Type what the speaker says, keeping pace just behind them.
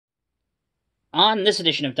On this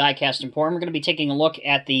edition of Diecast Emporium, we're going to be taking a look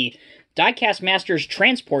at the Diecast Masters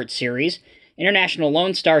Transport Series International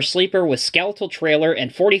Lonestar Sleeper with Skeletal trailer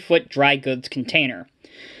and 40-foot dry goods container.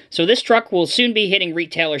 So this truck will soon be hitting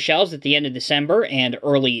retailer shelves at the end of December and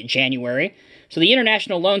early January. So the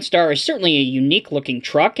International Lonestar is certainly a unique-looking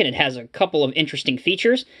truck, and it has a couple of interesting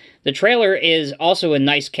features. The trailer is also a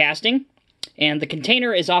nice casting, and the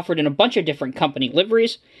container is offered in a bunch of different company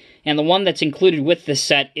liveries. And the one that's included with this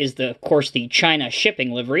set is, of course, the China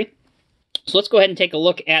shipping livery. So let's go ahead and take a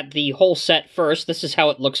look at the whole set first. This is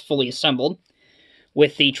how it looks fully assembled,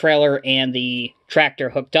 with the trailer and the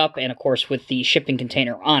tractor hooked up, and of course with the shipping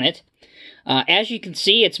container on it. As you can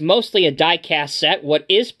see, it's mostly a die-cast set. What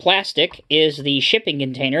is plastic is the shipping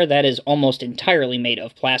container. That is almost entirely made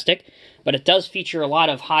of plastic, but it does feature a lot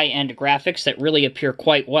of high-end graphics that really appear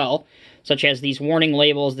quite well, such as these warning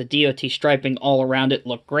labels, the DOT striping all around it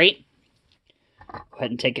look great. Go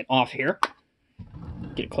ahead and take it off here.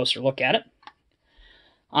 Get a closer look at it.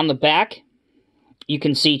 On the back, you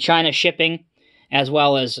can see China shipping, as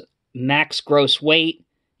well as max gross weight,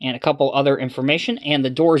 and a couple other information. And the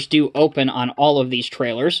doors do open on all of these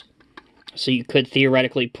trailers, so you could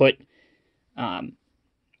theoretically put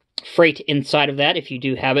freight inside of that if you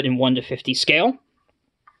do have it in 1:50 scale.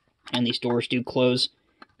 And these doors do close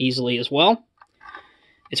easily as well.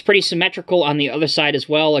 It's pretty symmetrical on the other side as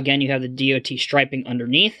well. Again, you have the DOT striping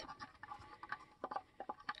underneath.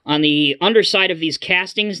 On the underside of these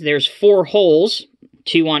castings, there's 4 holes,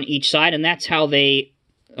 2 on each side, and that's how they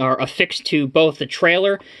are affixed to both the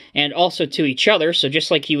trailer and also to each other. So just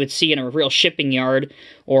like you would see in a real shipping yard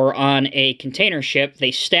or on a container ship,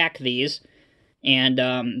 they stack these, and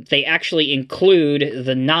they actually include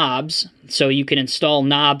the knobs, so you can install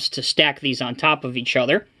knobs to stack these on top of each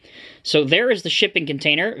other. So there is the shipping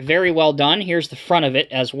container. Very well done. Here's the front of it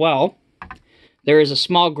as well. There is a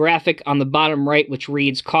small graphic on the bottom right which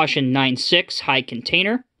reads Caution 9.6 High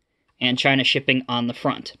Container and China Shipping on the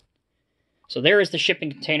front. So there is the shipping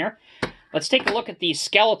container. Let's take a look at the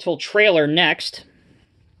Skeletal trailer next.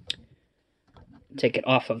 Take it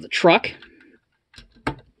off of the truck.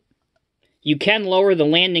 You can lower the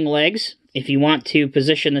landing legs if you want to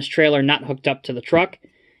position this trailer not hooked up to the truck,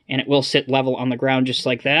 and it will sit level on the ground just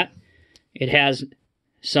like that. It has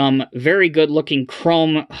some very good-looking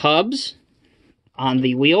chrome hubs on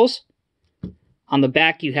the wheels. On the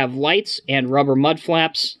back, you have lights and rubber mud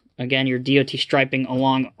flaps. Again, your DOT striping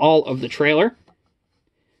along all of the trailer.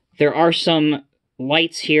 There are some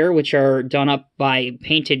lights here which are done up by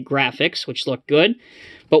painted graphics, which look good.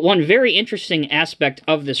 But one very interesting aspect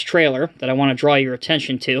of this trailer that I want to draw your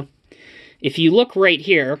attention to, if you look right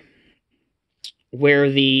here,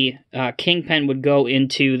 where the kingpin would go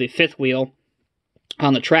into the 5th wheel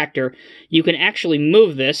on the tractor, you can actually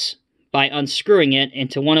move this by unscrewing it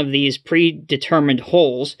into one of these predetermined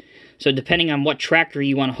holes. So depending on what tractor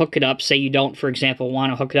you want to hook it up, say you don't, for example,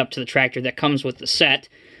 want to hook it up to the tractor that comes with the set,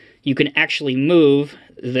 you can actually move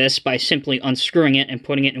this by simply unscrewing it and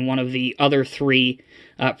putting it in one of the other 3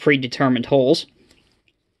 predetermined holes.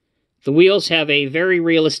 The wheels have a very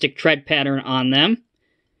realistic tread pattern on them,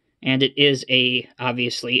 and it is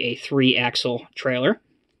obviously a 3-axle trailer.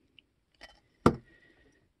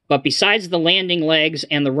 But besides the landing legs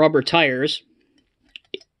and the rubber tires,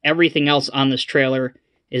 everything else on this trailer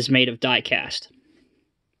is made of die cast.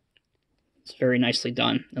 It's very nicely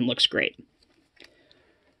done and looks great.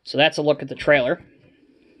 So that's a look at the trailer.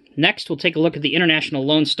 Next, we'll take a look at the International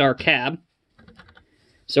Lonestar cab.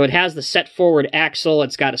 So it has the set forward axle.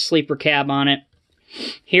 It's got a sleeper cab on it.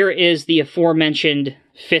 Here is the aforementioned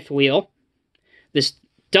 5th wheel. This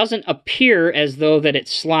doesn't appear as though that it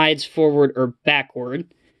slides forward or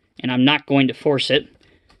backward, and I'm not going to force it.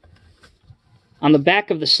 On the back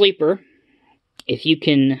of the sleeper, if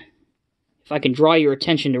I can draw your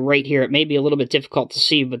attention to right here, it may be a little bit difficult to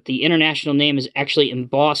see, but the International name is actually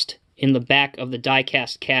embossed in the back of the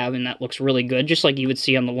die-cast cab, and that looks really good, just like you would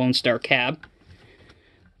see on the Lonestar cab.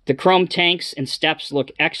 The chrome tanks and steps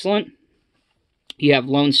look excellent. You have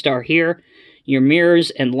Lonestar here. Your mirrors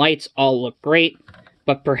and lights all look great,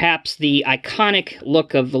 but perhaps the iconic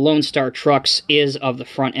look of the Lonestar trucks is of the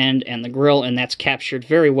front end and the grille, and that's captured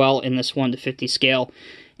very well in this 1:50 scale,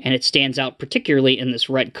 and it stands out particularly in this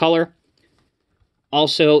red color.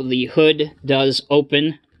 Also, the hood does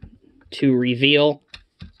open to reveal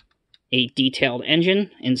a detailed engine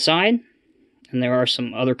inside, and there are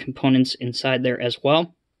some other components inside there as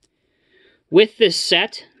well. With this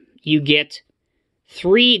set, you get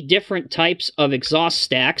 3 different types of exhaust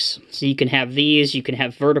stacks. So you can have these, you can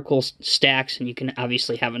have vertical stacks, and you can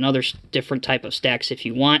obviously have another different type of stacks if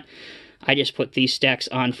you want. I just put these stacks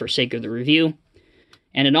on for sake of the review.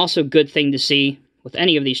 And an also good thing to see with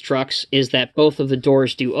any of these trucks is that both of the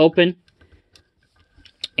doors do open,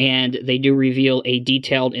 and they do reveal a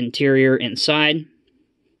detailed interior inside.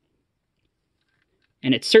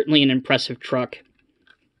 And it's certainly an impressive truck.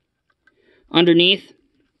 Underneath,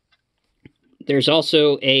 there's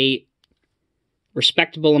also a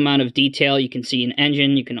respectable amount of detail. You can see an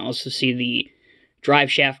engine. You can also see the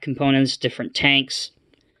drive shaft components, different tanks.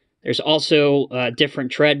 There's also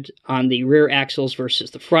different tread on the rear axles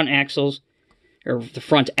versus the front axles, or the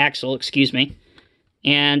front axle, excuse me.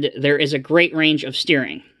 And there is a great range of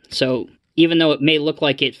steering. So even though it may look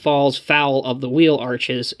like it falls foul of the wheel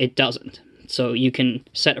arches, it doesn't. So you can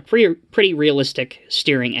set a pretty realistic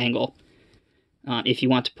steering angle if you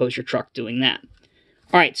want to pose your truck doing that.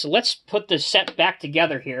 All right, so let's put the set back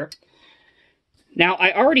together here. Now,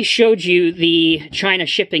 I already showed you the China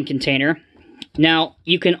shipping container. Now,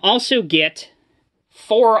 you can also get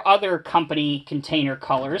 4 other company container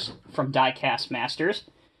colors from Diecast Masters.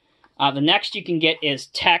 The next you can get is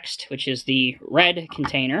Text, which is the red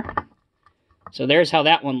container. So there's how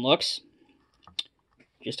that one looks.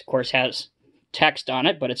 Just, of course, has text on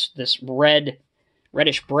it, but it's this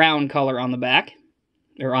reddish-brown color on the back,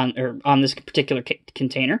 or on this particular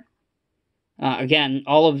container. Again,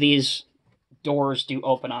 all of these doors do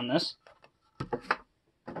open on this.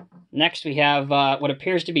 Next, we have what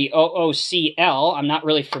appears to be OOCL. I'm not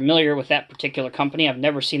really familiar with that particular company. I've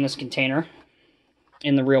never seen this container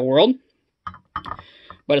in the real world.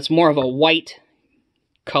 But it's more of a white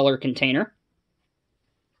color container.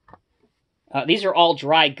 These are all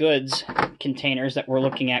dry goods containers that we're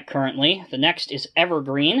looking at currently. The next is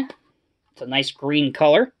Evergreen. It's a nice green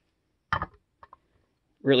color.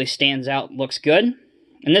 Really stands out, looks good.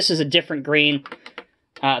 And this is a different green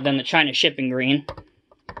than the China shipping green.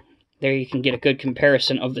 There you can get a good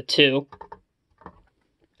comparison of the two.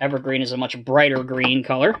 Evergreen is a much brighter green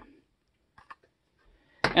color.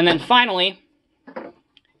 And then finally,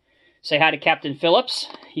 say hi to Captain Phillips.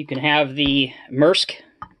 You can have the Maersk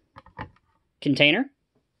container.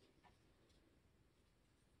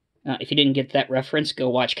 If you didn't get that reference, go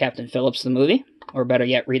watch Captain Phillips, the movie. Or better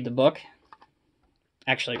yet, read the book.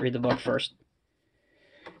 Actually, read the book first.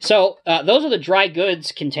 So, those are the dry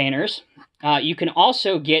goods containers. You can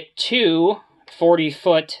also get 2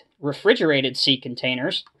 40-foot refrigerated seat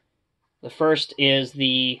containers. The first is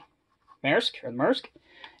the Maersk.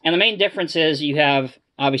 And the main difference is you have,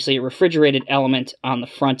 obviously, a refrigerated element on the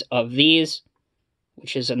front of these,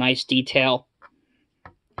 which is a nice detail.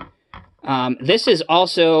 This is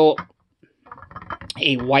also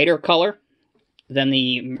a whiter color than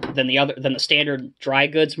the standard dry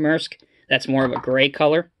goods Maersk. That's more of a gray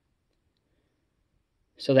color.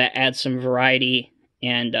 So that adds some variety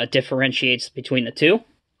and differentiates between the two.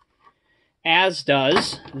 As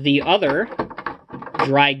does the other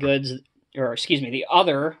dry goods, or excuse me, the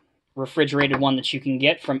other refrigerated one that you can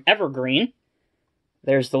get from Evergreen.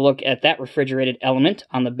 There's the look at that refrigerated element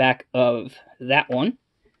on the back of that one.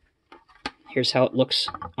 Here's how it looks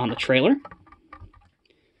on the trailer.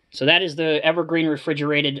 So that is the Evergreen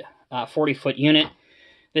refrigerated 40-foot unit.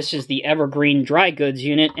 This is the Evergreen dry goods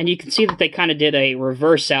unit, and you can see that they kind of did a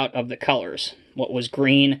reverse out of the colors. What was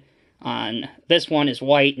green on this one is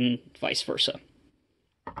white, and vice versa.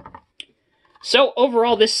 So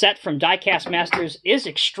overall, this set from Diecast Masters is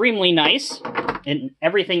extremely nice, and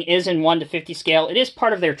everything is in 1:50 scale. It is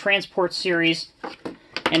part of their transport series,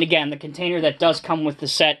 and again, the container that does come with the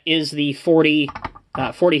set is the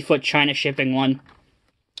 40-foot China shipping one.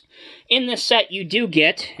 In this set, you do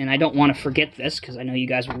get, and I don't want to forget this, because I know you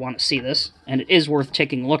guys would want to see this, and it is worth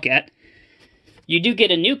taking a look at, you do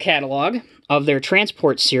get a new catalog of their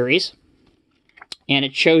transport series, and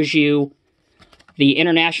it shows you the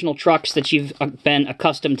international trucks that you've been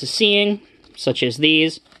accustomed to seeing, such as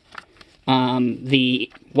these,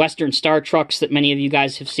 the Western Star trucks that many of you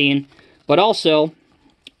guys have seen, but also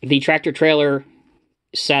the tractor-trailer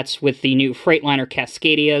sets with the new Freightliner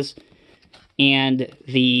Cascadias, and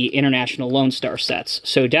the International Lonestar sets.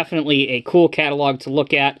 So definitely a cool catalog to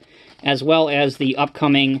look at, as well as the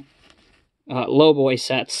upcoming lowboy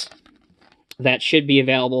sets that should be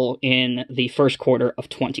available in the first quarter of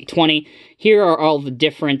 2020. Here are all the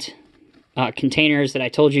different containers that I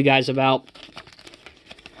told you guys about.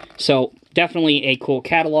 So definitely a cool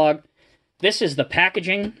catalog. This is the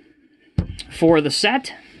packaging for the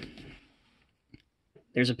set.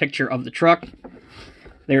 There's a picture of the truck.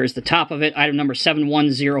 There's the top of it, item number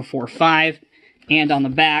 71045, and on the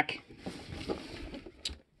back,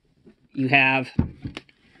 you have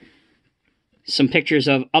some pictures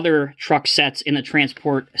of other truck sets in the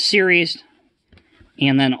Transport series,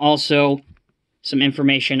 and then also some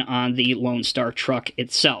information on the Lonestar truck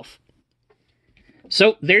itself.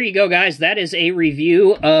 So there you go, guys. That is a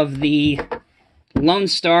review of the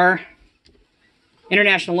Lonestar,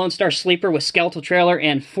 International Lonestar Sleeper with skeletal trailer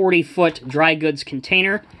and 40-foot dry goods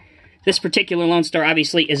container. This particular Lonestar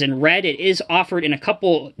obviously is in red. It is offered in a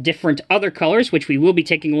couple different other colors, which we will be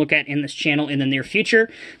taking a look at in this channel in the near future,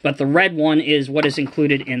 but the red one is what is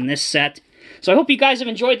included in this set. So I hope you guys have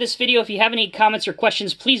enjoyed this video. If you have any comments or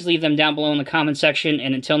questions, please leave them down below in the comment section,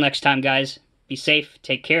 and until next time, guys, be safe,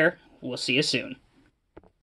 take care, we'll see you soon.